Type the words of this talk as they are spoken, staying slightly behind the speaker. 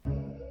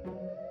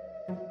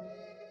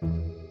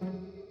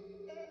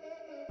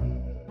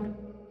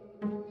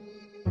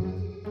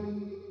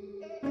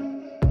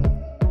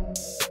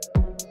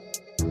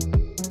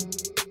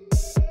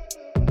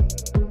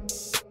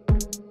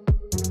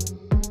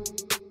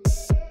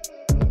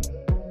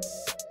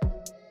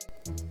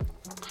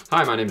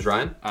Hi, my name's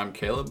Ryan. I'm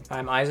Caleb.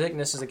 I'm Isaac, and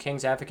this is the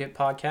King's Advocate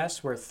podcast,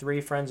 where three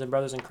friends and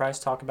brothers in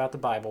Christ talk about the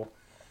Bible.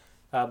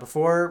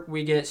 Before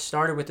we get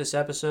started with this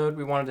episode,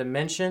 we wanted to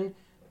mention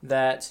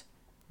that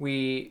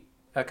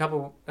a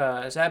couple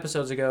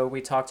episodes ago, we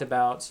talked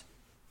about,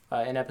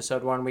 in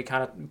episode 1, we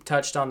kind of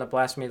touched on the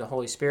blasphemy of the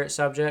Holy Spirit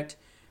subject.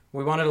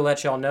 We wanted to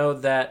let y'all know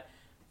that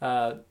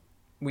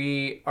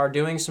we are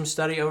doing some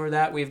study over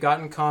that. We've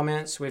gotten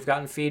comments, we've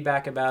gotten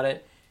feedback about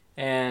it,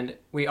 and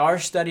we are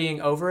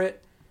studying over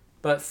it.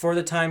 But for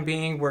the time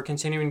being, we're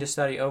continuing to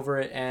study over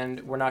it,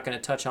 and we're not going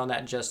to touch on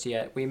that just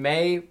yet. We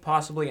may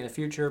possibly in the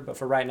future, but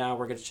for right now,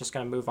 we're just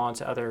going to move on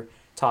to other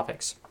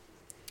topics.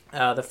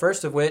 The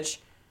first of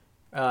which,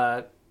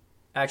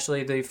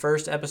 actually the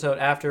first episode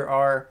after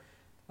our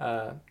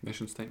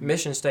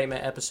mission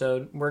statement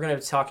episode, we're going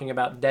to be talking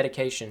about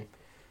dedication.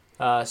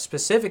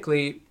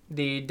 Specifically,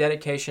 the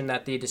dedication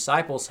that the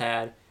disciples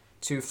had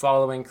to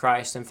following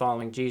Christ and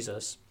following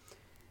Jesus.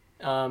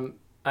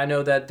 I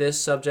know that this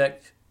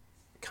subject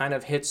kind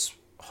of hits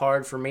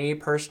hard for me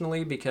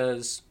personally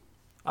because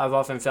I've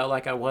often felt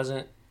like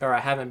I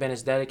haven't been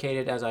as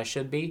dedicated as I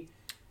should be.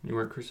 You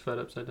weren't crucified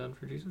upside down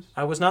for Jesus?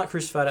 I was not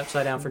crucified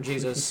upside down for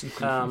Jesus.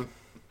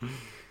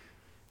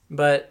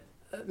 But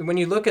when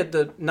you look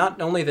at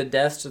not only the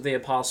deaths of the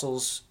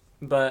apostles,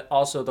 but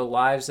also the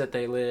lives that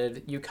they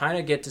lived, you kind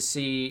of get to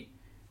see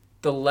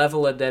the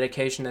level of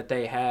dedication that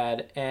they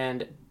had.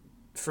 And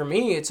for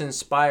me, it's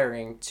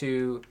inspiring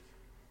to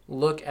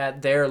look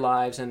at their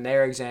lives and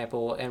their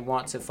example and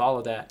want to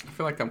follow that. I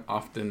feel like I'm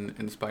often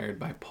inspired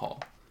by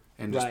Paul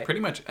and just pretty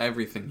much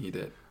everything he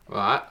did.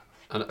 Well,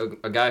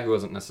 a guy who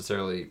wasn't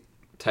necessarily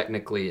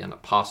technically an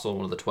apostle,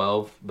 one of the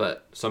 12,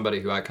 but somebody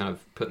who I kind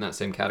of put in that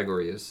same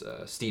category is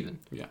Stephen.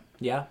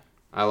 Yeah.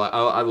 I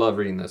love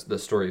reading the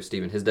story of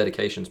Stephen. His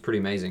dedication is pretty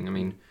amazing. I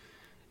mean,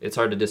 it's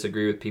hard to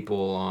disagree with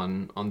people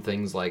on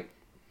things like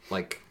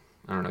I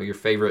don't know, your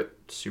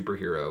favorite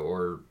superhero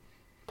or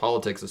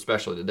politics,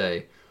 especially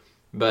today.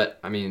 But,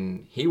 I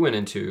mean, he went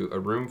into a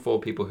room full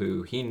of people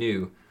who he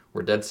knew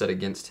were dead set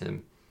against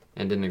him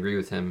and didn't agree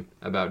with him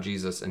about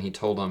Jesus. And he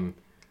told them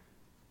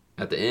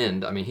at the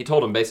end, he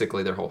told them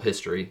basically their whole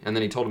history. And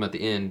then he told them at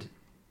the end,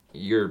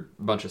 you're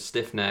a bunch of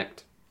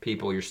stiff-necked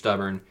people, you're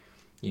stubborn,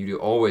 you do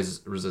always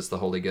resist the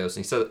Holy Ghost.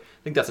 And he said,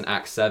 I think that's in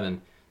Acts 7,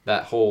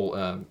 that whole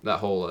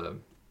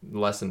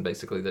lesson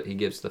basically that he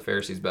gives to the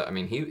Pharisees. But,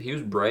 he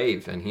was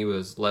brave and he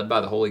was led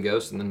by the Holy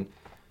Ghost. And then,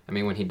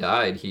 when he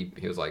died, he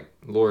was like,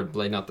 Lord,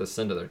 lay not this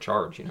sin to their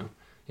charge,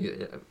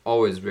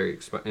 Always very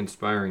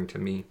inspiring to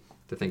me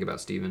to think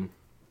about Stephen.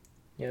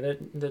 Yeah,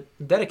 the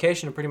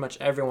dedication of pretty much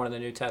everyone in the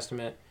New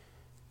Testament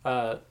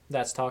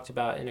that's talked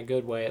about in a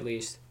good way, at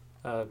least,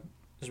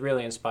 is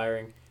really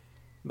inspiring.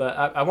 But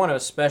I want to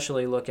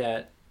especially look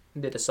at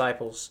the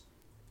disciples.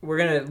 We're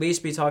going to at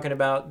least be talking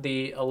about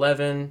the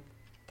 11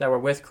 that were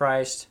with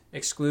Christ,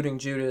 excluding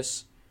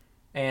Judas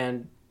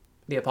and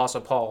the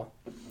Apostle Paul.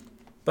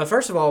 But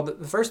first of all,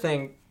 the first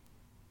thing,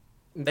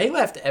 they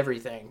left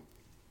everything.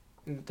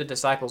 The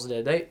disciples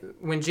did.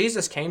 When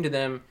Jesus came to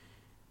them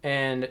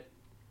and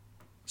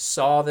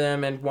saw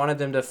them and wanted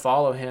them to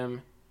follow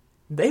him,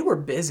 they were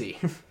busy.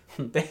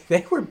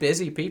 they were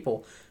busy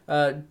people.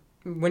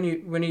 When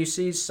you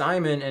see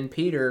Simon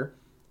Peter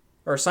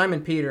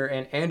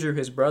and Andrew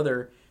his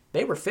brother,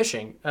 they were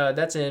fishing.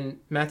 That's in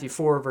Matthew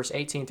 4 verse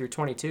 18 through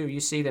 22. You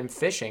see them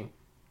fishing.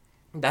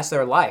 That's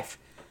their life.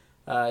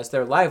 It's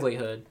their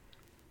livelihood.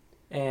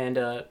 And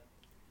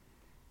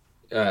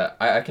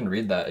I can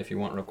read that if you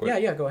want real quick.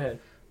 Yeah, go ahead.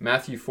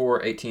 Matthew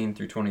 4:18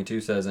 through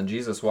 22 says, And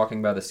Jesus,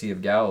 walking by the Sea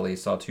of Galilee,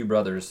 saw two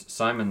brothers,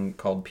 Simon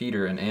called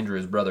Peter and Andrew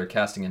his brother,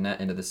 casting a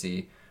net into the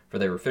sea, for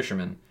they were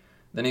fishermen.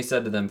 Then he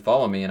said to them,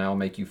 Follow me, and I will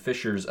make you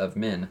fishers of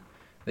men.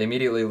 They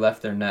immediately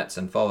left their nets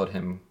and followed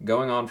him.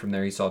 Going on from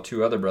there, he saw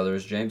two other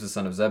brothers, James the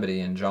son of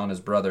Zebedee and John his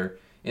brother,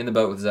 in the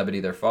boat with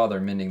Zebedee their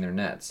father, mending their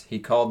nets. He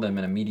called them,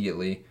 and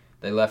immediately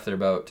they left their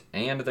boat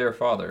and their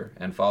father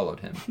and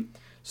followed him.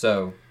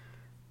 So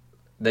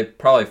they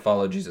probably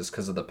followed Jesus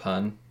because of the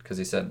pun, because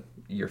he said,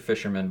 You're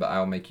fishermen, but I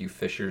will make you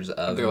fishers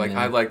of They're men. like,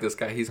 I like this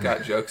guy. He's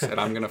got jokes, and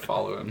I'm going to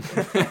follow him.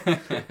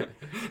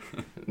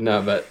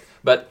 No,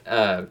 but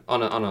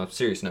on a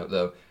serious note,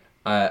 though,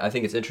 I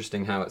think it's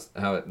interesting how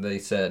they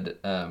said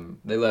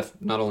they left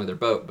not only their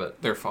boat,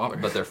 but their father.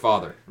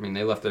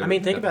 They left their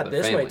think about it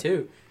this family. way,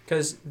 too,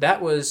 because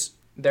that was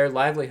their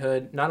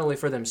livelihood, not only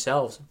for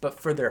themselves, but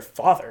for their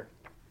father.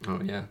 Oh,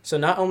 yeah. So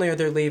not only are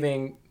they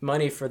leaving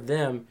money for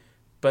them,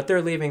 but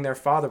they're leaving their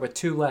father with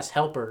 2 less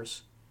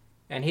helpers.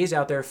 And he's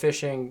out there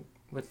fishing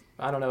with,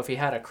 I don't know if he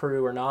had a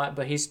crew or not,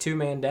 but he's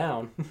 2-man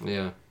down.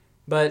 Yeah.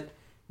 But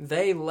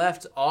they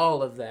left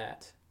all of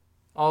that,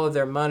 all of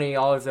their money,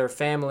 all of their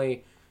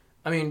family.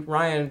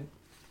 Ryan,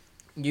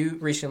 you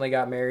recently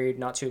got married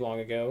not too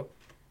long ago,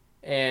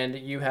 and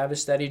you have a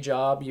steady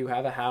job, you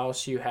have a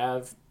house, you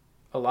have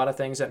a lot of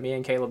things that me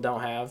and Caleb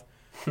don't have.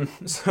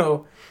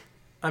 So,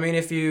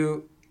 if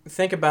you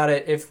think about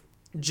it, if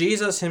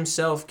Jesus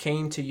himself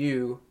came to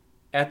you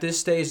at this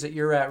stage that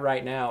you're at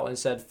right now and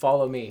said,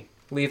 follow me,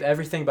 leave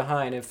everything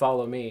behind and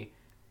follow me,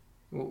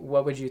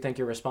 what would you think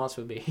your response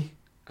would be?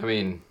 I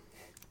mean,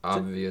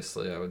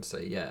 obviously, I would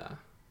say yeah.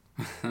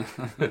 I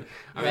mean,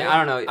 I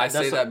don't know. I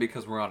say that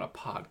because we're on a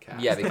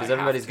podcast. Yeah, because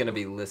everybody's going to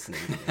be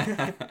listening.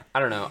 I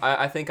don't know.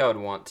 I think I would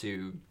want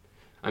to.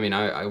 I mean,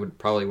 I would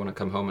probably want to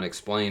come home and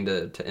explain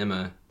to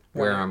Emma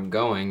where I'm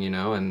going,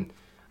 and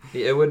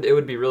it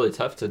would be really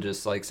tough to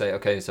just like say,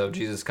 okay, so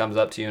Jesus comes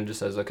up to you and just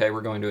says, okay,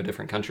 we're going to a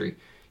different country.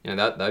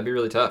 That'd be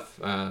really tough.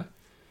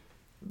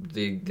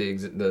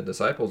 The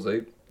disciples,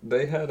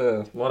 they had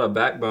a lot of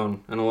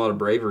backbone and a lot of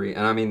bravery.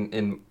 And I mean,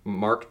 in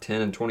Mark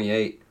 10 and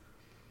 28,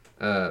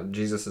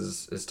 Jesus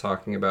is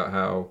talking about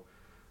how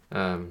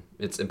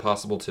it's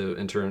impossible to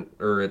enter,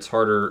 or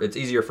it's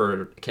easier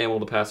for a camel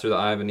to pass through the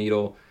eye of a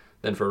needle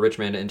than for a rich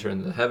man to enter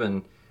into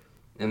heaven.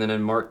 And then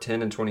in Mark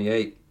 10 and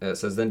 28, it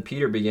says, Then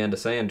Peter began to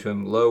say unto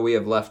him, Lo, we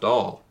have left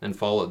all and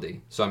followed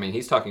thee. So, I mean,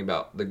 he's talking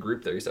about the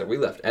group there. He said, we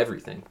left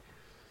everything.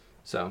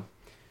 So,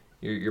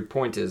 your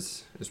point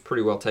is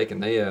pretty well taken.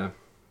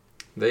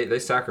 They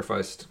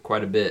sacrificed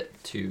quite a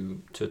bit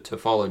to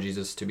follow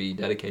Jesus, to be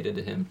dedicated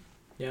to him.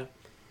 Yeah.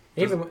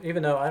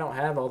 Even though I don't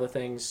have all the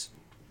things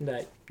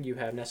that you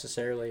have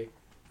necessarily,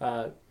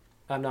 I'm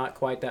not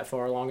quite that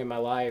far along in my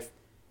life.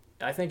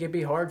 I think it'd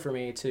be hard for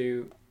me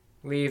to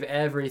leave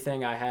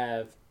everything I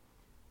have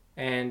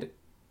and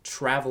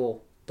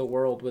travel the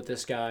world with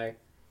this guy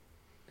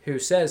who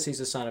says he's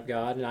the Son of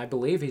God, and I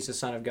believe he's the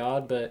Son of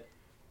God, but,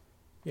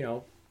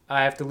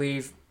 I have to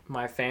leave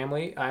my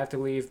family, I have to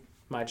leave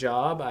my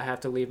job, I have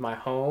to leave my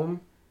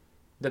home,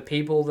 the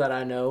people that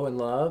I know and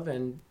love,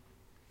 and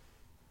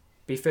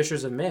be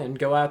fishers of men,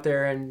 go out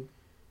there and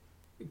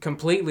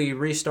completely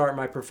restart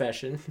my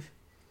profession,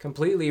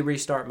 completely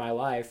restart my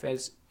life.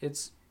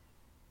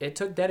 It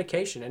took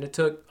dedication, and it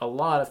took a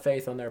lot of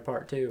faith on their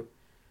part too,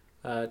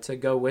 to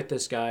go with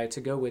this guy,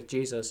 to go with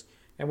Jesus.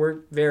 And we're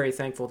very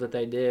thankful that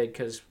they did,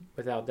 because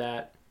without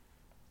that,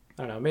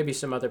 I don't know, maybe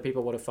some other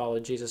people would have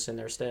followed Jesus in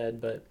their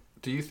stead. But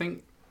do you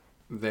think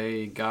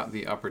they got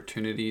the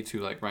opportunity to,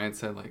 like Ryan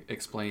said, like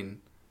explain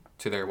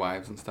to their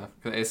wives and stuff?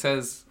 'Cause it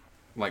says,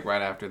 like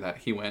right after that,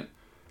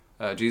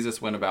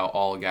 Jesus went about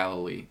all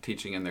Galilee,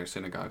 teaching in their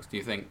synagogues. Do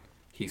you think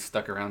he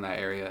stuck around that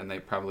area and they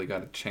probably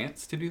got a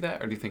chance to do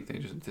that, or do you think they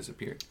just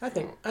disappeared? I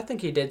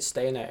think he did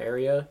stay in that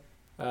area.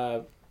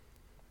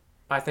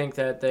 I think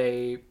that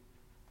they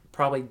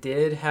probably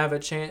did have a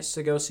chance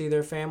to go see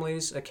their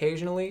families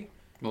occasionally.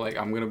 Well, like,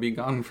 I'm gonna be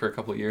gone for a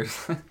couple of years.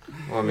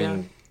 Well,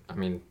 I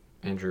mean,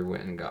 Andrew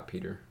went and got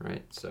Peter,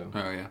 right? So.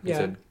 Oh yeah. He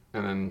said,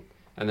 and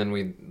then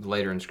we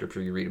later in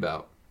Scripture you read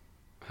about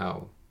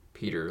how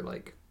Peter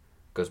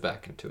goes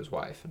back into his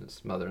wife and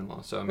his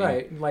mother-in-law. So I mean,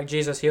 right, like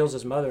Jesus heals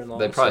his mother-in-law.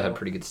 They probably had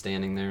pretty good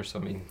standing there. So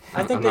I mean,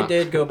 I think they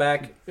did go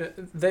back.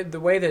 The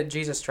way that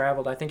Jesus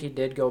traveled, I think he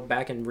did go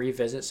back and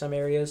revisit some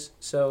areas.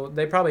 So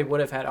they probably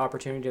would have had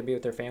opportunity to be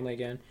with their family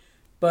again.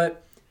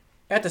 But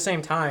at the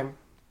same time,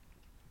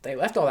 they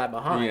left all that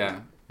behind.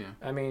 Yeah.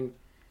 I mean,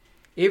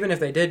 even if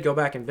they did go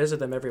back and visit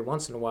them every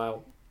once in a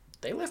while,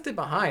 they left it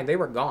behind. They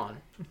were gone.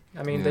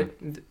 I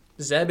mean,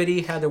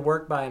 Zebedee had to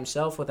work by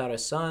himself without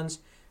his sons.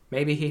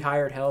 Maybe he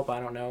hired help,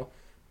 I don't know.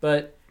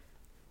 But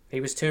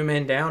he was 2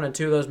 men down, and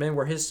 2 of those men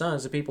were his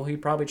sons, the people he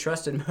probably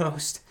trusted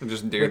most. It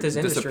just with his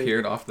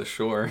disappeared off the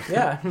shore.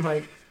 Yeah,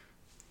 I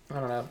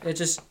don't know.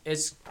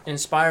 It's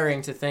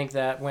inspiring to think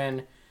that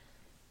when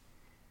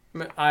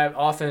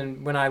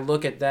I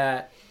look at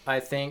that, I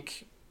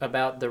think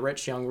about the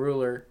rich young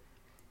ruler,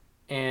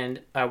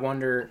 and I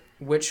wonder,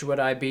 which would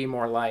I be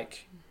more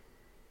like?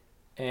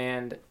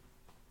 And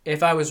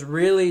if I was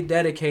really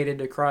dedicated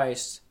to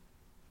Christ,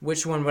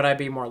 which one would I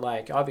be more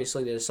like?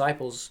 Obviously, the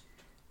disciples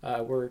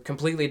were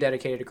completely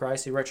dedicated to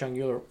Christ. The rich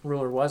young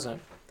ruler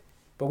wasn't.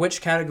 But which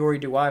category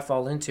do I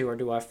fall into, or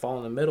do I fall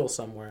in the middle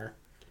somewhere?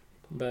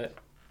 But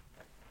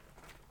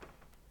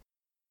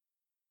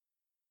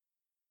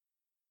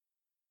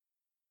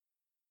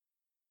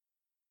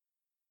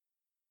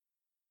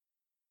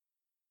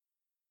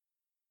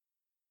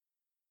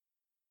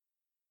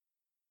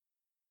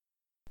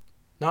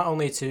not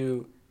only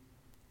to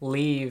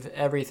leave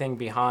everything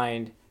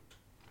behind,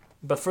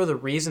 but for the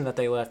reason that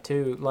they left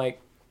too.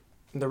 Like,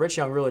 the rich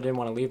young ruler didn't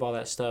want to leave all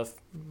that stuff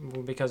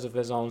because of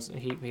his own,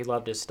 he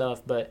loved his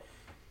stuff, but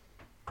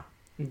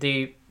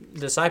the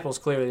disciples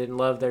clearly didn't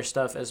love their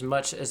stuff as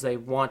much as they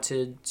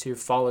wanted to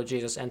follow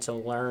Jesus and to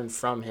learn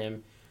from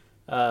him.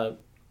 And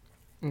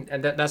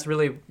that's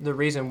really the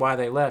reason why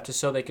they left, is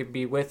so they could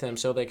be with him,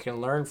 so they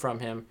can learn from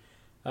him.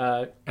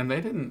 And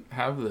they didn't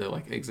have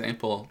the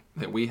example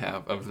that we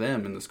have of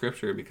them in the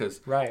Scripture, because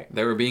right.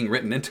 they were being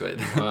written into it.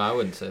 Well, I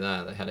wouldn't say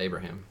that. They had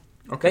Abraham.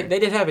 Okay. They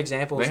did have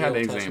examples. They had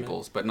in the Old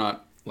examples, Testament. but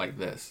not like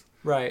this.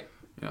 Right.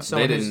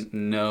 They didn't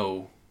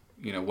know,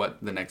 what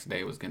the next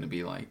day was going to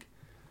be like.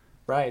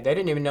 Right. They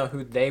didn't even know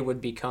who they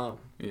would become.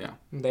 Yeah.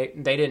 They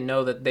didn't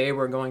know that they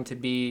were going to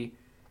be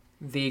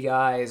the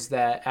guys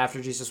that, after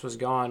Jesus was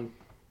gone,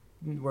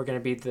 were going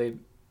to be the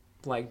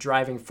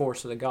driving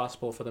force of the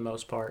gospel for the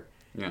most part.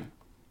 Yeah.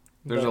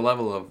 There's a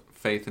level of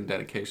faith and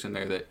dedication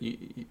there that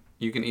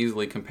you can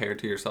easily compare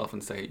to yourself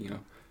and say,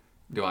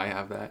 do I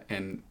have that?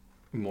 And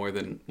more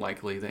than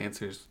likely the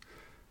answer's,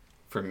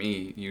 for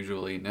me,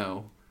 usually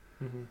no.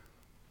 Mm-hmm.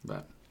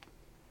 But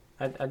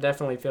I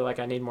definitely feel like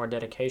I need more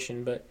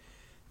dedication, but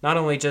not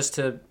only just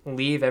to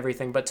leave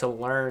everything, but to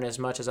learn as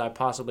much as I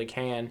possibly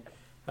can.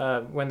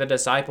 When the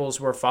disciples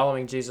were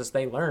following Jesus,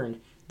 they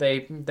learned.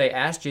 They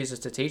asked Jesus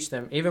to teach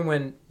them. Even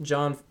when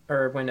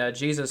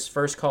Jesus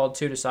first called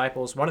two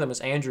disciples, one of them was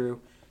Andrew,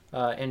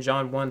 in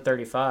John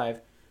 1:35,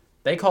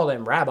 they called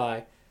him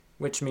Rabbi,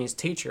 which means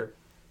teacher.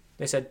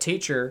 They said,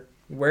 "Teacher,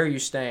 where are you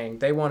staying?"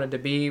 They wanted to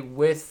be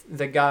with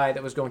the guy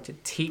that was going to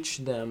teach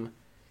them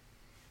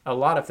a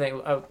lot of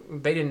things.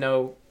 They didn't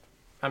know.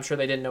 I'm sure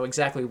they didn't know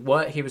exactly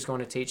what he was going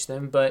to teach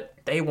them, but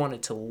they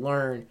wanted to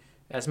learn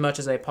as much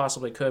as they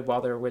possibly could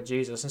while they were with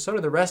Jesus. And so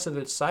did the rest of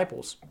the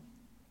disciples.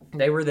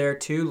 They were there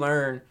to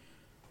learn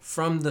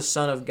from the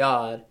Son of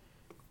God,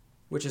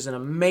 which is an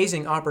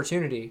amazing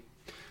opportunity.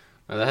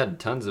 They had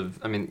tons of.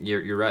 I mean,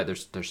 you're right.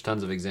 There's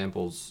tons of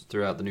examples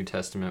throughout the New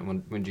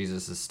Testament when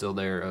Jesus is still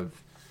there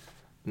of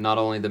not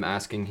only them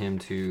asking him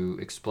to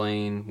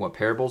explain what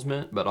parables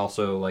meant, but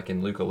also like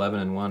in Luke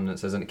 11:1, it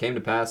says, "And it came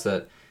to pass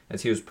that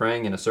as he was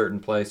praying in a certain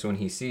place, when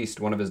he ceased,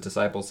 one of his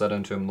disciples said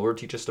unto him, Lord,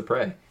 teach us to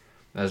pray,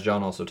 as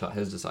John also taught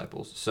his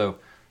disciples." So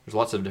there's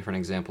lots of different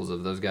examples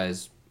of those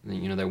guys.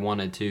 You know, they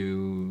wanted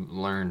to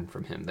learn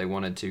from him. They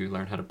wanted to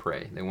learn how to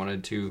pray. They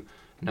wanted to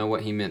know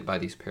what he meant by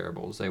these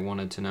parables. They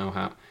wanted to know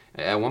how.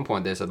 At one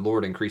point, they said,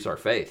 "Lord, increase our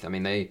faith." I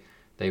mean, they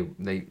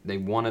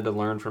wanted to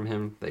learn from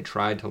him. They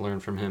tried to learn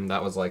from him.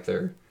 That was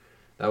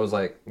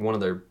like one of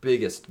their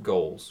biggest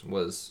goals,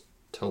 was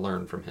to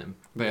learn from him.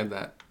 they had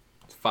that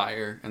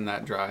fire and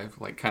that drive,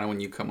 like kind of when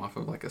you come off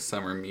of like a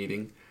summer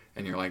meeting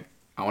and you're like,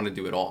 I want to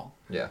do it all.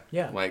 Yeah.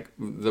 Yeah. Like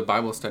the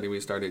Bible study we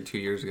started 2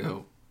 years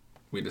ago,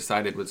 we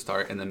decided would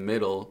start in the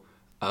middle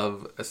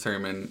of a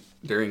sermon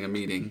during a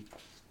meeting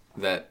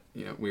that,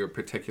 you know, we were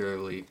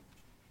particularly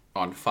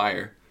on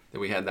fire, that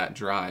we had that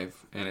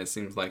drive, and it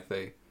seems like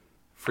they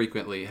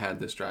frequently had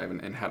this drive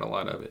and had a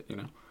lot of it, you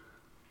know.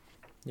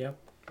 Yeah.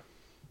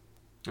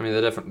 I mean,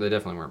 they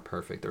definitely weren't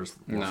perfect. There's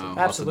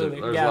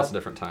Absolutely. There's lots of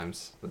different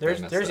times.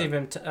 There's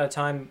even a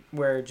time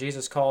where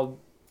Jesus called,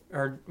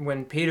 or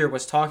when Peter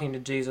was talking to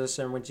Jesus,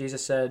 and when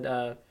Jesus said,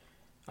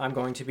 "I'm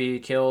going to be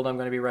killed, I'm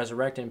going to be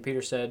resurrected," and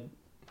Peter said,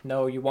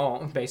 "No, you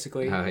won't,"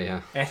 basically. Oh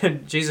yeah.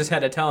 And Jesus had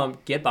to tell him,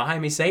 "Get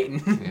behind me,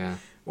 Satan," Yeah.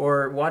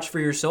 or "Watch for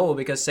your soul,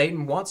 because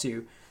Satan wants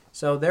you."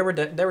 So there were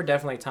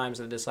definitely times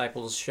the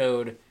disciples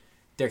showed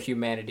their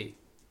humanity,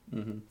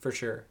 for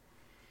sure.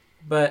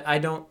 But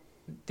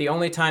the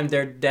only time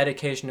their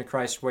dedication to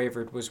Christ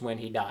wavered was when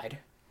he died.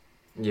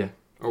 Yeah.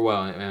 Or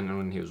well, and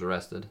when he was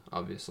arrested,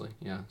 obviously.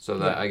 Yeah. So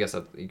that Yeah. I guess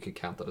that you could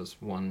count that as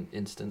one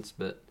instance,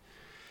 but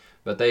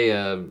they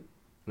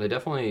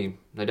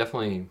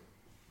definitely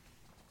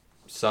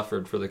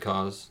suffered for the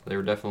cause. They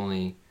were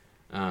definitely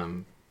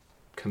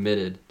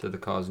committed to the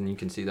cause, and you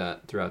can see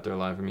that throughout their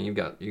life. I mean, you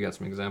got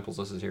some examples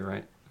listed here,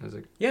 right?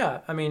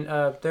 Yeah, I mean,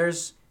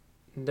 there's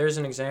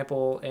an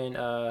example in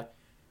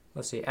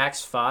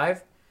Acts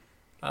 5.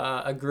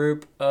 A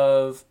group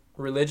of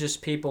religious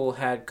people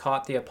had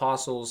caught the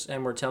apostles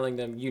and were telling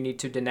them, "You need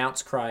to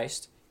denounce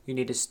Christ. You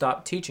need to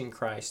stop teaching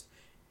Christ."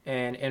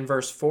 And in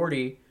verse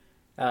 40,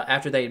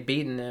 after they had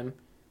beaten them,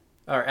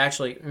 or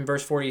actually in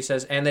verse 40 he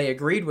says, "And they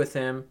agreed with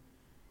him.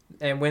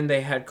 And when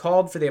they had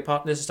called for the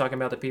apostles," this is talking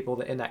about the people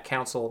in that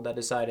council that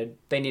decided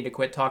they need to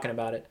quit talking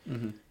about it.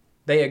 Mm-hmm.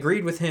 "They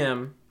agreed with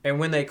him, and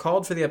when they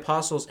called for the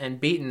apostles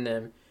and beaten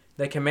them,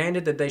 they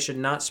commanded that they should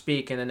not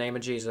speak in the name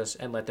of Jesus,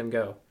 and let them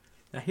go."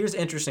 Now here's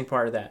the interesting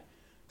part of that.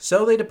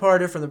 "So they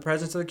departed from the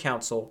presence of the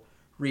council,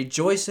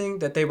 rejoicing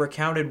that they were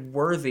counted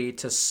worthy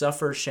to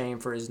suffer shame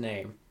for his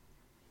name."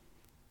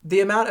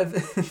 The amount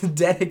of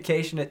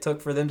dedication it took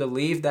for them to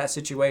leave that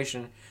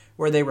situation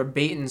where they were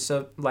beaten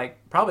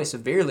probably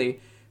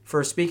severely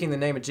for speaking the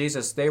name of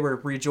Jesus, they were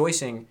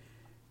rejoicing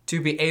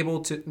to be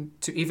able to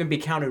even be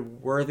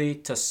counted worthy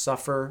to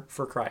suffer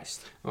for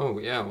Christ. Oh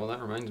yeah, well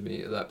that reminds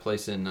me of that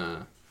place in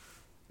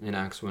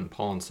Acts when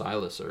Paul and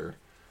Silas are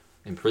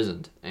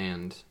imprisoned,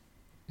 and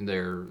they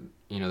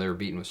were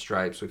beaten with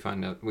stripes. We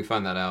find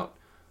that out,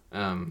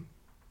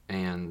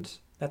 and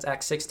That's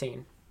Acts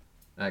 16.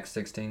 Acts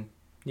 16.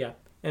 Yeah.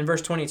 In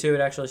verse 22,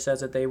 it actually says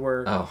that they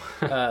were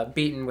Oh.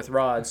 beaten with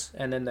rods,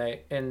 and then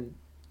in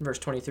verse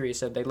 23 it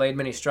said they laid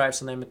many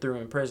stripes on them and threw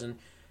them in prison.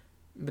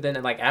 But then,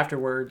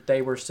 afterward,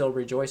 they were still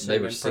rejoicing. They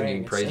were and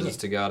singing praying praises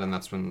to God, and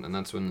that's when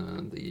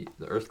the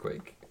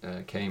earthquake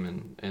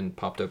came and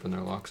popped open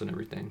their locks and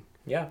everything.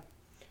 Yeah,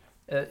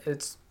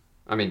 it's.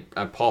 I mean,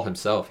 Paul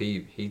himself,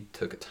 he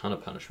took a ton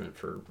of punishment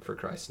for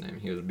Christ's name.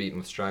 He was beaten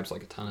with stripes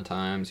like a ton of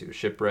times. He was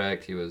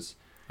shipwrecked. He was.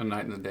 A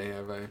night and a day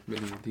have I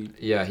been in the deep.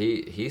 Yeah,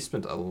 he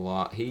spent a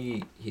lot.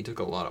 He took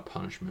a lot of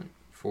punishment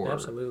for.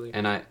 Absolutely.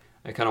 And I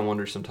kind of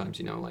wonder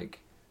sometimes,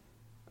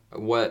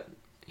 what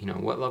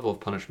level of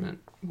punishment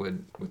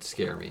would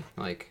scare me.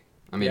 Like,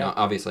 I mean, Yeah.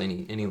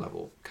 obviously any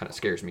level kind of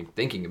scares me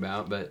thinking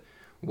about, but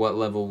what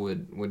level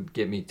would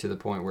get me to the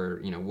point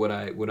where, would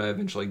I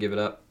eventually give it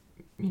up,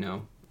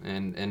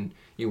 and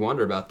you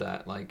wonder about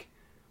that, like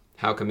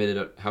how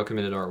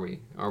committed are we?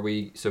 Are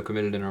we so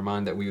committed in our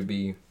mind that we would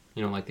be,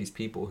 like these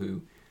people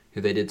who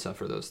they did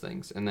suffer those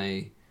things, and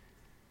they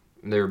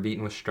were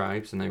beaten with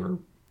stripes, and they were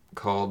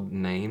called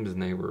names,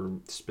 and they were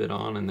spit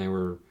on, and they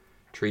were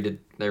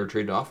treated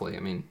awfully. I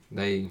mean,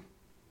 we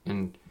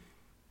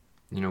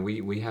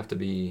have to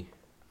be.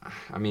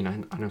 I mean,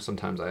 I know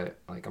sometimes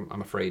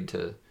I'm afraid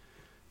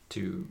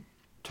to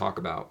talk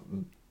about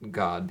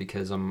God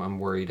because I'm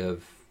worried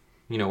of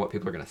what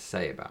people are going to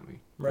say about me,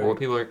 right. Or what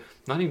people are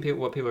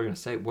what people are going to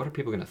say. What are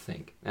people going to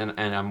think? And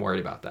I'm worried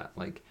about that.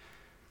 Like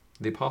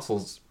the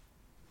apostles,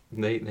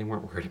 they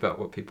weren't worried about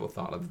what people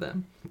thought of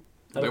them.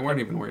 They weren't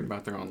even worried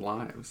about their own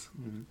lives.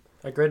 Mm-hmm.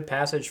 A good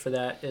passage for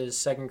that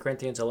is 2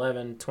 Corinthians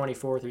 11,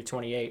 24 through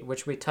 28,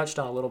 which we touched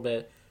on a little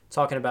bit,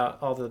 talking about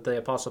all that the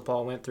Apostle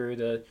Paul went through,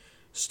 the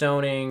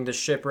stoning, the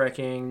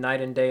shipwrecking,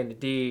 night and day in the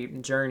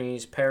deep,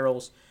 journeys,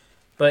 perils.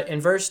 But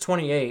in verse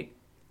 28,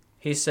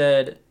 he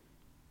said,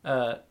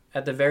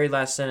 at the very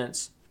last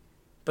sentence,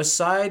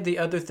 "Beside the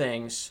other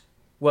things,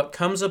 what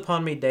comes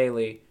upon me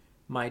daily,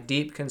 my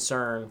deep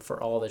concern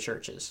for all the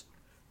churches."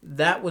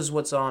 That was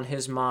what's on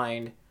his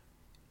mind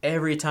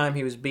every time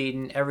he was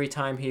beaten, every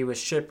time he was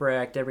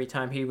shipwrecked, every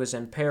time he was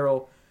in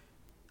peril.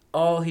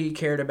 All he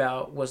cared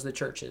about was the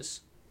churches.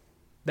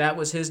 That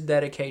was his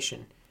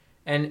dedication.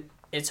 And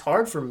it's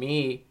hard for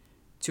me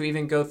to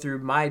even go through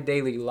my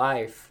daily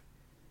life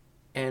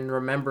and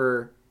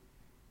remember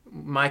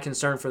my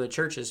concern for the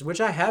churches,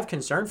 which I have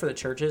concern for the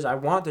churches. I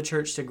want the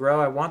church to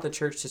grow. I want the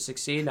church to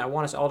succeed. And I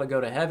want us all to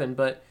go to heaven.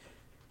 But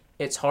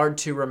it's hard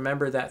to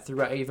remember that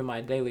throughout even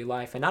my daily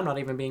life. And I'm not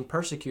even being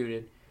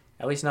persecuted,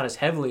 at least not as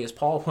heavily as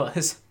Paul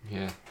was.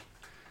 Yeah.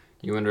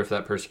 You wonder if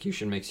that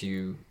persecution makes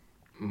you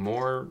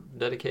more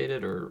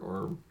dedicated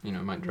or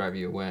might drive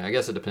you away. I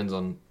guess it depends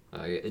on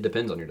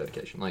your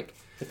dedication. Like,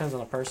 depends on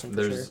the person.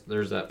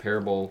 There's that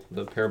parable,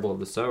 the parable of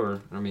the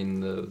sower. I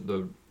mean,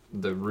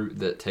 the root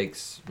that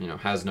takes,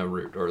 has no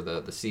root, or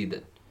the seed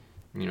that,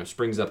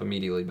 springs up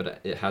immediately,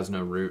 but it has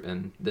no root,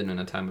 and then in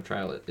a time of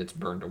trial, it's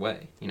burned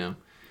away,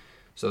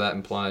 So that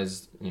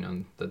implies,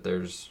 that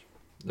there's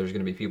going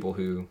to be people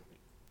who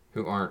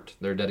aren't,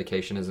 their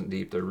dedication isn't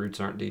deep, their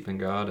roots aren't deep in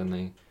God, and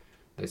they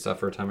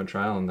suffer a time of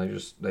trial, and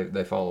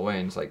they fall away,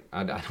 and it's like,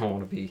 I don't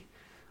want to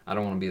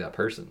be that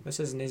person. This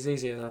isn't as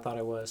easy as I thought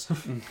it was.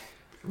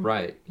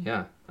 Right.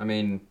 Yeah. I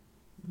mean,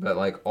 but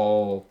like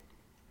all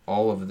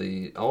of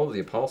the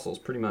apostles,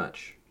 pretty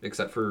much,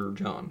 except for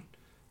John,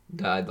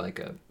 died like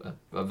a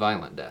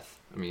violent death.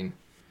 I mean,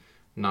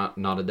 not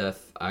a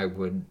death I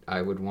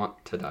would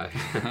want to die.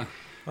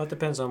 Well, it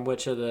depends on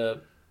which of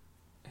the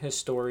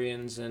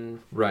historians and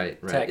right.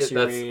 texts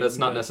you read. That's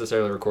not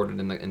necessarily recorded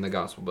in the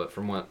gospel, but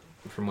from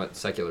what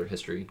secular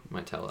history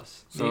might tell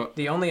us. So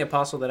the only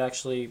apostle that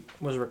actually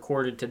was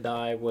recorded to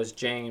die was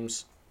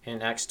James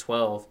in Acts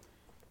 12.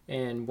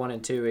 In 1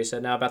 and 2, he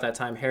said, "Now about that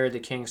time Herod the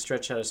king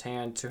stretched out his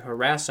hand to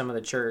harass some of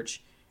the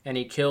church, and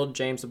he killed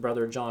James the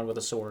brother of John with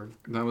a sword."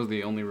 That was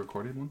the only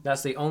recorded one?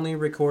 That's the only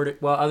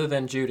recorded, well, other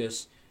than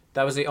Judas,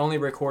 that was the only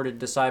recorded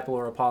disciple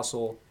or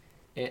apostle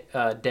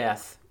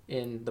death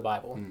in the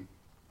Bible. Mm.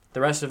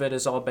 The rest of it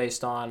is all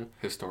based on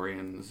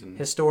historians,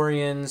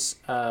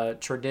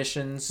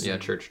 traditions. Yeah,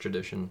 church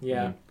tradition.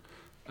 Yeah.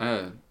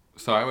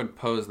 So I would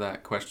pose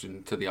that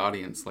question to the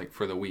audience, like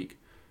for the week.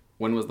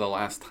 When was the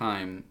last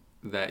time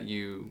that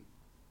you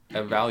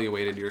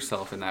evaluated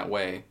yourself in that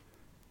way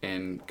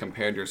and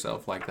compared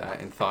yourself like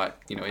that and thought,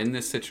 in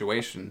this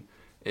situation,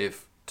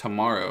 if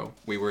tomorrow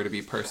we were to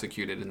be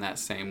persecuted in that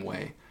same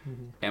way,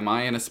 am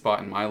I in a spot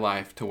in my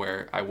life to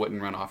where I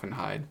wouldn't run off and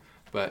hide,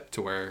 but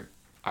to where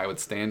I would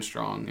stand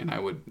strong and I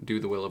would do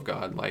the will of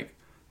God, like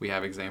we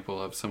have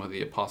example of some of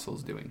the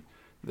apostles doing,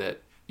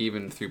 that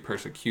even through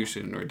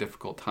persecution or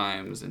difficult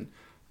times and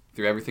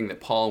through everything that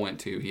Paul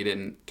went to, he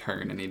didn't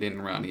turn and he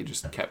didn't run. He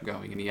just kept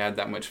going, and he had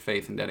that much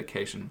faith and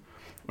dedication.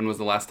 When was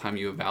the last time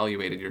you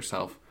evaluated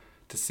yourself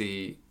to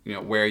see,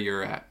 where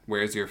you're at?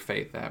 Where's your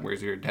faith at?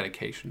 Where's your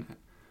dedication at?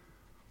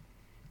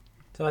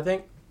 So I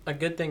think a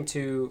good thing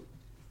to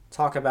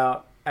talk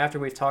about after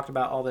we've talked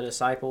about all the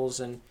disciples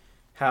and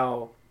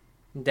how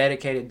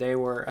dedicated they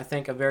were, I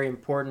think a very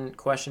important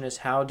question is,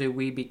 how do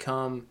we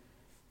become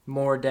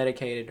more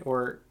dedicated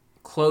or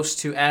close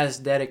to as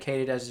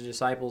dedicated as the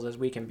disciples as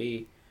we can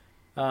be?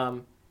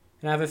 And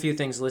I have a few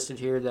things listed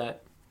here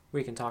that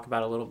we can talk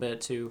about a little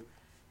bit to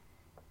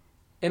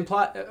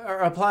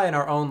apply in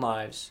our own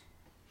lives,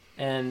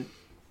 and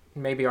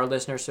maybe our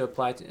listeners to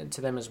apply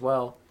to them as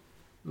well.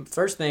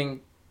 First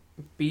thing,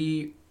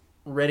 be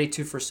ready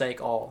to forsake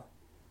all.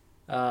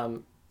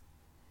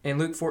 In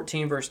Luke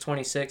 14, verse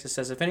 26, it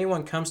says, "If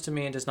anyone comes to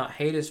me and does not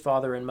hate his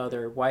father and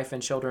mother, wife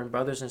and children,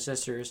 brothers and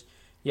sisters,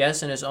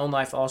 yes, and his own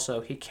life also,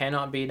 he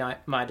cannot be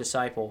my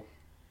disciple.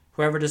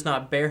 Whoever does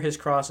not bear his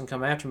cross and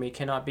come after me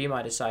cannot be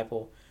my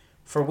disciple.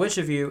 For which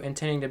of you,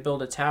 intending to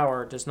build a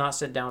tower, does not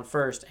sit down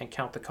first and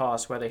count the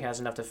cost, whether he has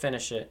enough to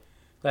finish it?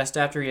 Lest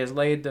after he has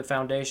laid the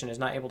foundation and is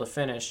not able to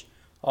finish,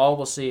 all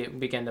will see it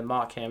and begin to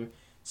mock him,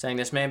 saying,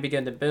 'This man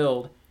began to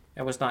build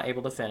and was not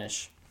able to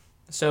finish.'"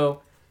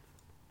 So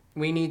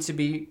we need to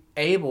be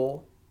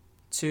able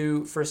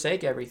to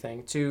forsake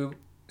everything, to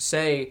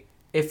say,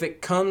 if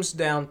it comes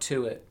down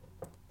to it,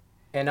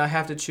 and I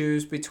have to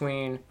choose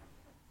between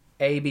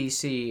A, B,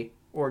 C,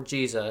 or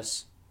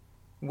Jesus,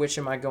 which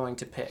am I going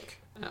to pick?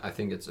 I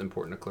think it's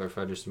important to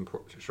clarify just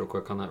real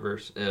quick on that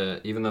verse.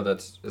 Even though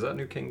is that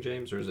New King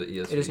James or is it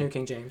ESV? It is New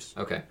King James.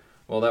 Okay.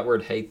 Well, that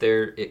word hate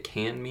there, it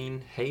can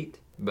mean hate,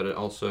 but it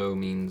also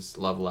means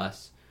love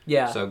less.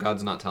 Yeah. So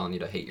God's not telling you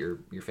to hate your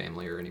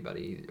family or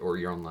anybody or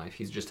your own life.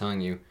 He's just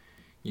telling you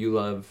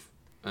love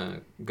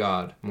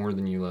God more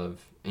than you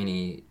love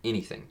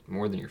anything,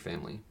 more than your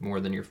family, more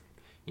than your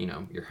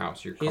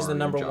house, your car. He's the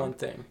number your job. one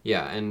thing.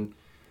 Yeah, and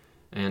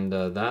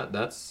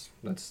that's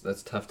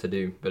tough to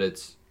do,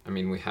 but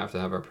we have to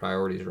have our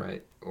priorities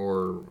right,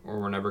 or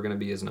we're never going to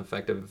be as an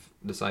effective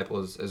disciple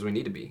as we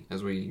need to be,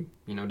 as we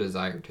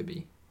desire to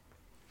be.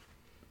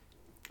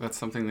 That's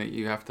something that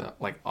you have to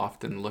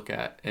often look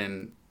at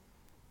and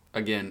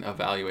again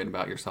evaluate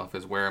about yourself,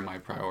 is where are my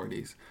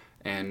priorities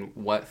and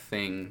what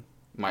thing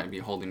might be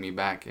holding me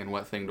back and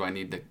what thing do I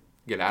need to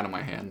get out of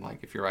my hand.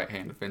 Like if your right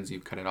hand offends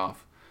you, cut it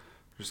off.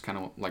 Just kind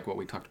of like what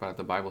we talked about at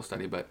the Bible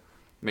study, but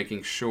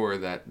making sure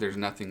that there's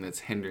nothing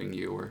that's hindering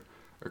you or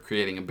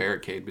creating a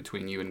barricade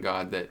between you and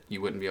God, that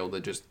you wouldn't be able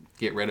to just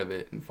get rid of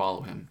it and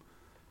follow him.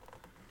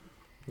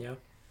 Yeah.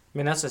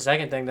 That's the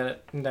second thing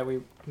that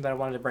I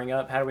wanted to bring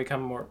up. How do we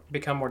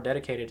become more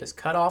dedicated? Is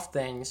cut off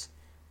things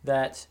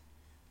that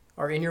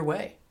are in your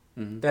way,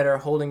 that are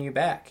holding you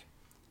back.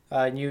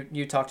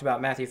 You talked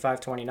about Matthew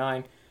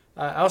 5:29.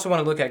 I also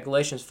want to look at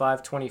Galatians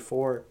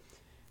 5:24. It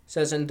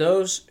says, "And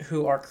those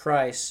who are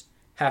Christ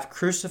have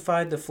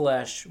crucified the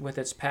flesh with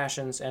its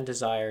passions and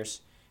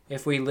desires.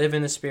 If we live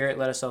in the Spirit,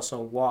 let us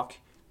also walk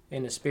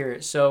in the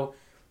Spirit." So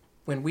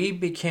when we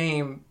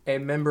became a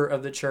member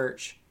of the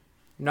church,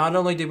 not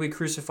only did we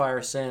crucify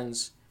our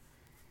sins,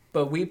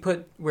 but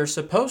we're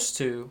supposed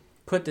to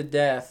put to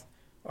death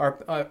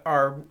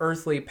our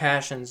earthly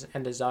passions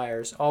and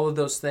desires. All of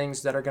those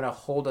things that are going to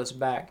hold us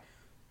back,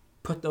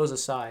 put those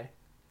aside.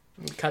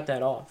 Cut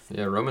that off.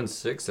 Yeah, Romans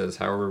 6 says,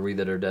 "However, we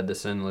that are dead to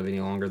sin live any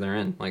longer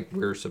therein." Like,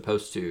 we're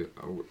supposed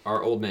to.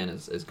 Our old man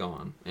is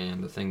gone,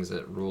 and the things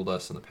that ruled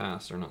us in the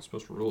past are not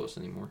supposed to rule us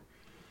anymore.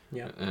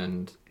 Yeah.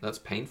 And that's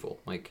painful.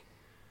 Like,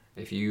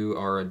 if you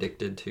are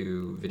addicted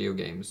to video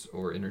games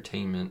or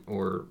entertainment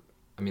or,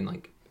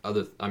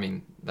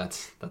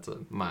 that's a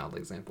mild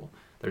example.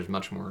 There's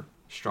much more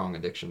strong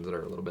addictions that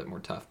are a little bit more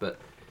tough. But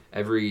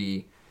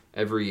every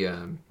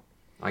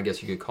I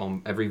guess you could call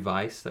them, every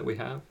vice that we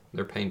have,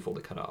 they're painful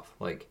to cut off.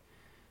 Like,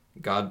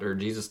 God or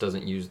Jesus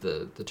doesn't use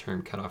the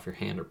term cut off your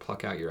hand or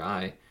pluck out your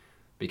eye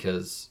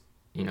because,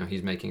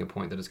 he's making a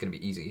point that it's going to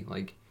be easy.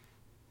 Like,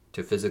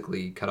 to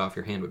physically cut off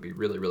your hand would be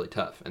really, really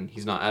tough. And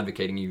he's not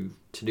advocating you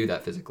to do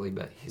that physically,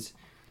 but he's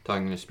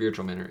talking in a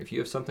spiritual manner. If you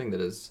have something that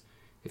is,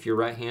 if your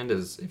right hand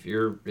is,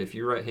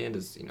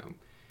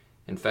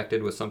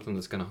 infected with something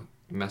that's going to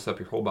mess up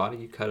your whole body,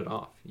 you cut it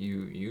off.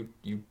 You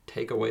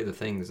take away the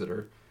things that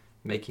are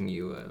making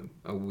you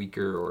a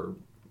weaker or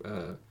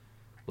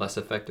less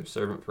effective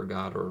servant for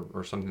God,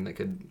 or something that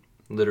could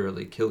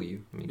literally kill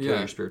you. Kill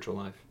your spiritual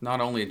life. Not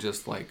only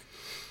just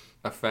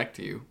affect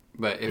you,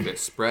 but if it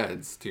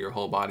spreads to your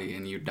whole body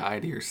and you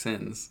die to your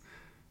sins,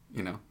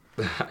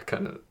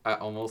 I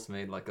almost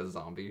made like a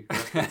zombie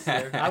reference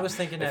there. I was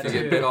thinking that if too.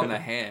 you get bit on the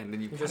hand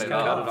and you just cut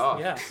cut it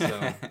off. Yeah.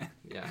 So,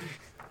 yeah.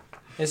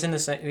 It's in the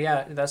same.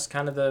 Yeah, that's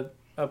kind of the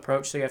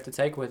approach that you have to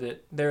take with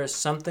it. There is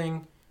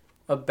something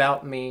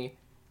about me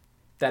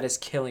that is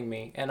killing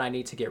me, and I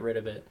need to get rid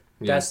of it.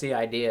 Yeah. That's the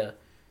idea.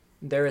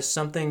 There's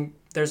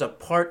a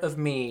part of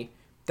me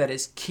that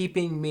is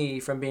keeping me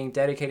from being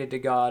dedicated to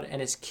God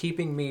and is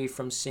keeping me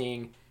from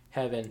seeing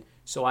heaven,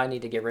 so I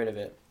need to get rid of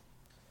it.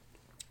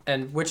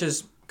 And which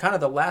is kind of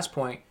the last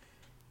point.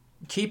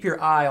 Keep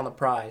your eye on the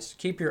prize.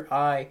 Keep your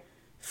eye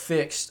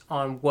fixed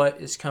on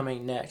what is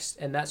coming next,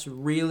 and that's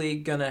really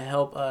going to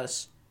help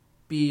us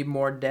be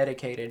more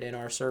dedicated in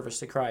our service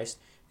to Christ,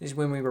 is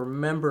when we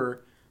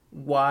remember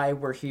why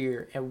we're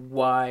here and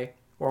why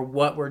or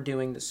what we're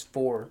doing this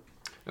for.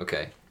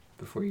 Okay,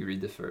 before you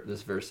read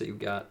this verse that you've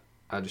got,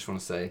 I just want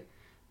to say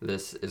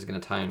this is going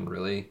to tie in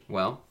really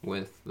well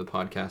with the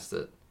podcast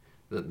that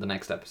the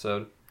next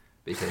episode,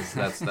 because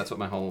that's what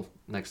my whole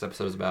next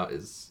episode is about,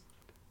 is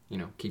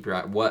keep your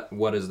eye.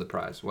 What is the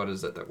prize? What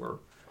is it that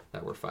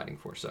we're fighting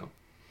for? So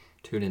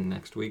tune in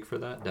next week for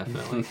that,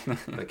 definitely.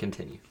 But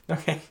continue.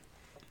 Okay,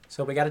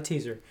 so we got a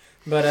teaser,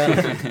 but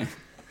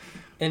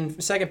in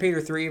 2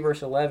 Peter 3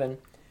 verse 11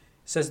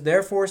 says,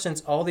 "Therefore,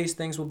 since all these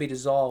things will be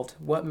dissolved,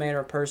 what manner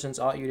of persons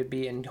ought you to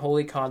be in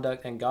holy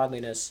conduct and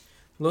godliness,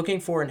 looking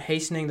for and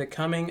hastening the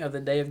coming of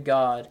the day of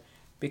God,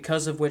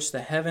 because of which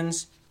the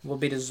heavens will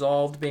be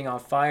dissolved, being on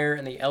fire,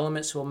 and the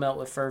elements will melt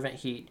with fervent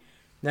heat.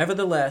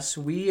 Nevertheless,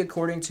 we,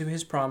 according to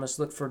his promise,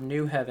 look for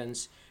new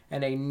heavens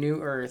and a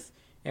new earth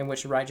in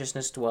which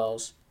righteousness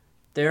dwells.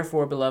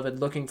 Therefore, beloved,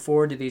 looking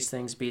forward to these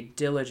things, be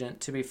diligent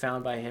to be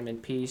found by him in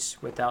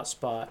peace, without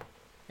spot,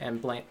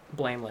 and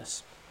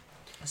blameless."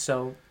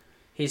 So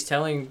he's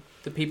telling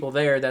the people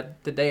there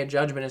that the day of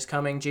judgment is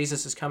coming.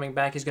 Jesus is coming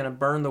back. He's going to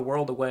burn the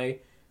world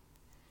away.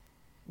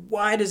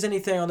 why does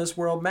anything on this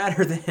world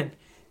matter then?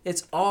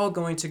 It's all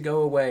going to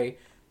go away.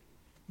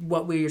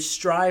 What we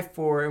strive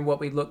for and what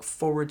we look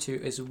forward to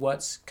is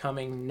what's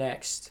coming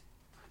next.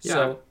 Yeah,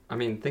 So, I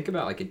mean, think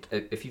about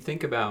if you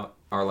think about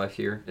our life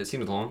here, it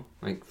seems long.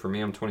 Like for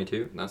me, I'm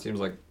 22. And that seems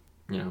like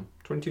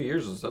 22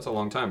 years. That's a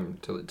long time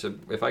to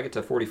if I get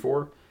to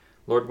 44,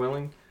 Lord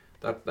willing,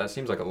 that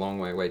seems like a long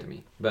way away to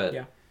me. But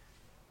yeah.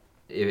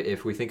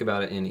 if we think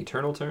about it in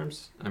eternal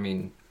terms, I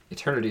mean,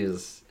 eternity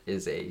is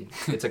it's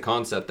a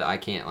concept that I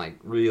can't like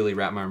really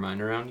wrap my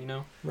mind around.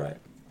 Right.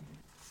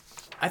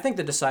 I think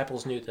the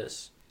disciples knew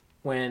this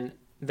when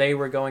they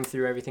were going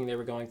through everything they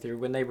were going through,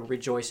 when they were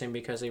rejoicing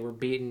because they were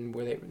beaten,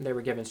 where they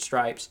were given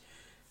stripes.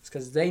 It's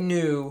because they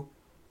knew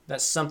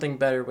that something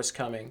better was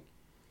coming.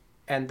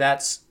 And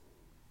that's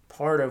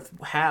part of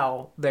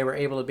how they were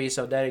able to be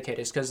so dedicated,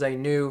 is because they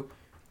knew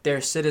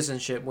their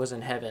citizenship was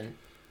in heaven.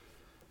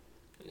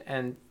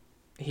 And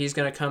he's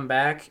going to come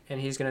back and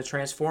he's going to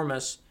transform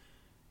us,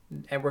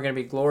 and we're going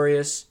to be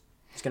glorious.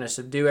 He's going to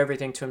subdue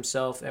everything to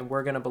himself, and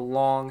we're going to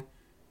belong,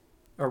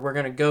 or we're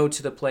going to go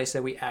to the place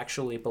that we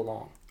actually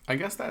belong. I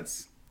guess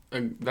that's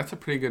a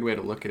pretty good way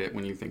to look at it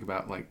when you think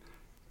about, like,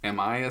 am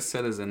I a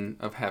citizen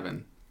of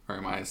heaven or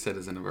am I a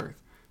citizen of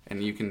earth?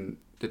 And you can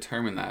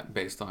determine that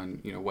based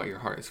on, what your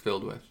heart is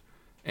filled with.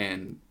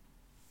 And,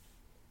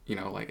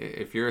 like,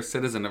 if you're a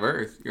citizen of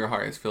earth, your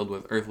heart is filled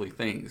with earthly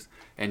things.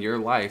 And your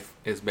life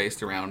is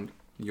based around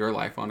your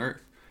life on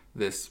earth.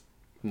 This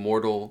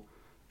mortal,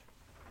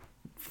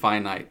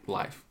 finite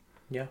life.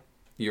 Yeah.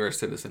 You're a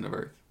citizen of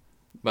earth.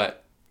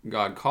 But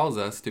God calls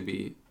us to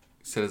be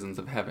citizens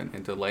of heaven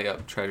and to lay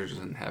up treasures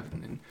in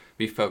heaven and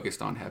be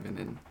focused on heaven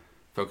and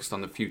focused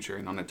on the future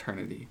and on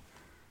eternity.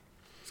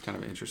 It's kind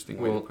of an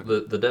interesting way to put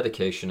it. The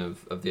dedication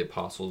of the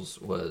apostles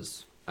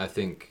was, I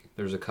think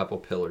there's a couple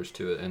pillars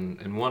to it,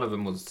 and one of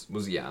them was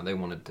they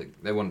wanted to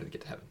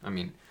get to heaven. I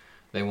mean,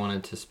 they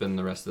wanted to spend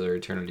the rest of their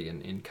eternity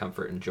in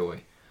comfort and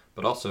joy.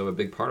 But also a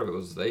big part of it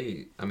was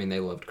they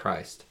loved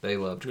Christ. They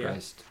loved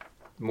Christ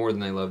more than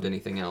they loved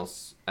anything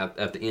else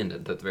at the end,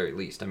 at the very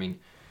least. I mean,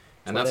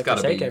 and that's got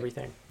to be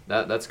everything.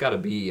 That's got to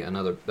be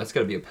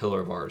a pillar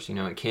of ours.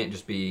 It can't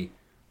just be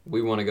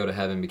we want to go to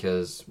heaven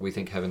because we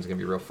think heaven's going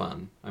to be real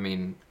fun. I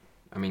mean,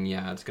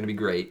 yeah, it's going to be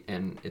great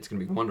and it's going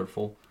to be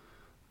wonderful.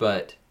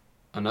 But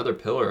another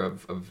pillar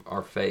of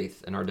our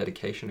faith and our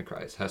dedication to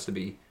Christ has to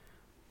be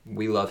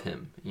we love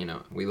him.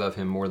 We love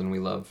him more than we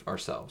love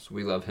ourselves.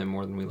 We love him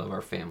more than we love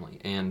our family.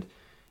 And,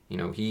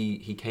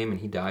 he came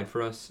and he died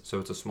for us. So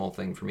it's a small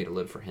thing for me to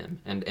live for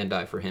him and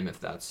die for him if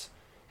that's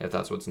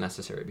what's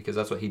necessary, because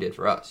that's what he did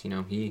for us.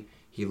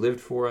 He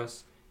lived for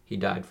us, he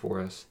died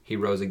for us, he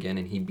rose again,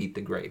 and he beat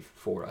the grave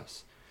for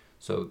us.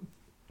 So,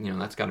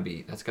 that's got to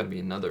be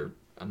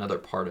another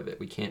part of it.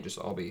 We can't just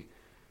all be.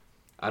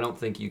 I don't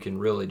think you can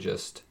live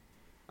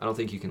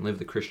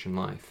the Christian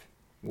life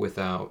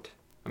without.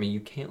 I mean, you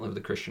can't live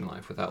the Christian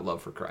life without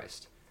love for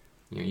Christ.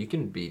 You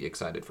can be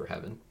excited for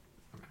heaven.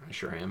 I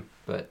sure am,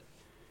 but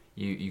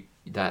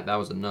that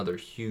was another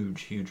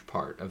huge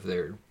part of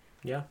their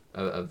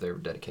of their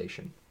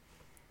dedication.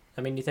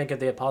 I mean, you think of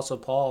the Apostle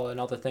Paul and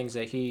all the things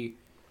that he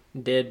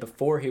did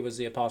before he was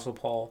the Apostle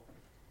Paul.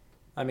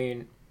 I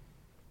mean,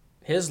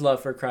 his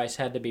love for Christ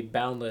had to be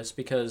boundless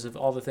because of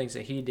all the things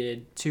that he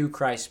did to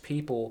Christ's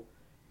people,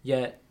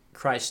 yet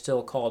Christ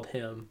still called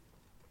him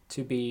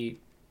to be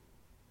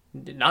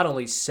not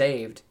only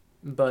saved,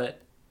 but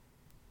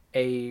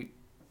a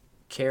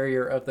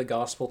carrier of the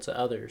gospel to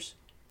others,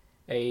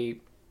 a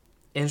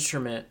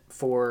instrument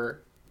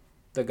for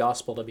the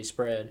gospel to be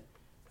spread.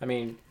 I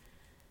mean,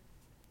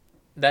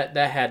 that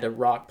had to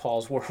rock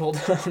Paul's world,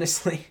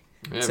 honestly.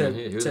 Yeah,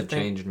 he was a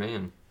changed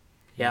man.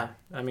 Yeah,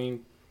 I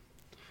mean...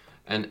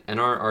 And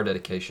our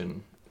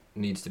dedication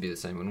needs to be the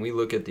same. When we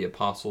look at the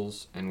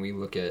apostles and we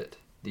look at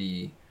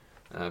the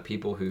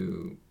people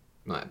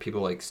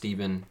like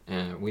Stephen,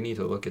 we need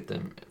to look at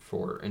them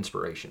for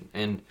inspiration.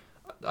 And,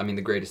 I mean,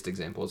 the greatest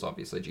example is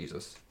obviously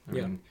Jesus. I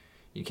mean,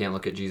 you can't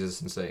look at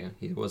Jesus and say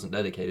he wasn't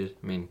dedicated.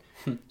 I mean,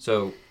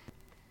 so,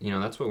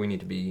 that's what we need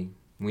to be.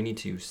 We need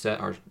to set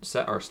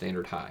our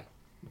standard high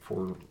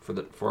for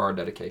our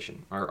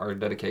dedication. Our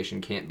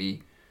dedication can't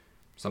be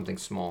something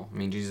small. I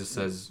mean, Jesus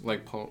says...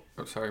 Like Paul...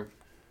 Oh, sorry.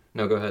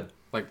 No, go ahead.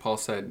 Like Paul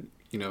said,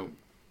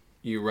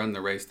 you run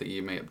the race that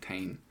you may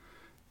obtain.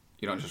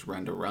 You don't just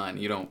run to run.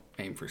 You don't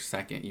aim for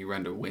second. You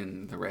run to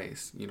win the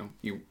race.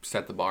 You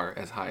set the bar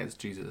as high as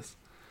Jesus.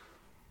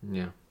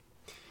 Yeah.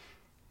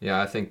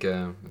 Yeah, I think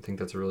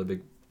that's a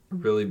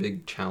really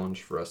big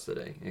challenge for us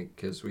today,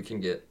 because we can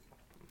get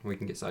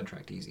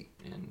sidetracked easy,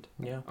 and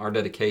our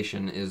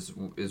dedication is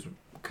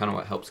kind of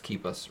what helps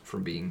keep us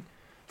from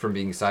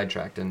being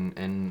sidetracked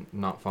and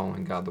not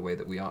following God the way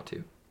that we ought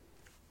to.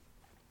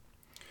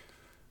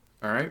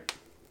 All right.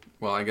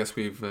 Well, I guess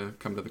we've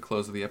come to the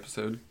close of the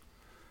episode,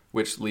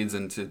 which leads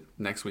into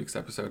next week's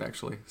episode,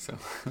 actually. So,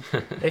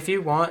 if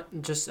you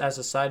want, just as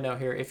a side note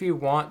here, if you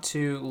want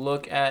to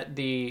look at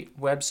the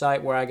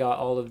website where I got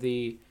all of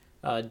the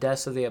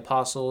deaths of the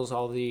apostles,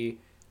 all the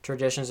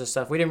traditions and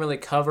stuff, we didn't really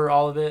cover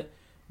all of it,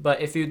 But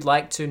if you'd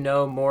like to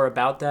know more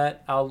about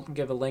that, I'll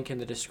give a link in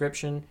the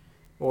description,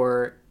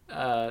 or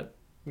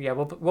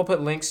we'll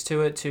put links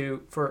to it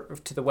to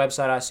the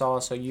website I saw,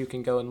 so you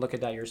can go and look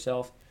at that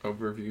yourself.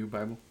 Overview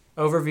Bible.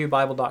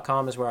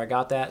 Overviewbible.com is where I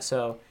got that.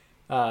 So,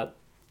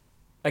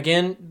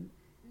 again,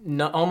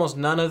 almost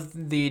none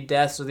of the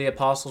deaths of the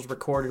apostles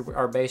recorded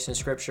are based in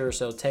Scripture,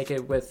 so take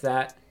it with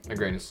that A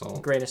grain of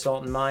salt. grain of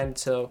salt in mind.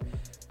 So,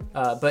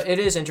 but it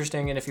is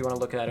interesting, and if you want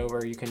to look that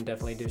over, you can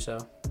definitely do so.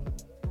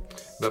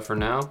 But for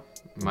now,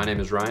 my name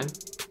is Ryan.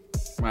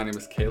 My name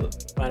is Caleb.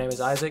 My name is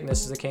Isaac, and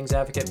this is the King's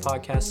Advocate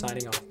podcast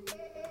signing off.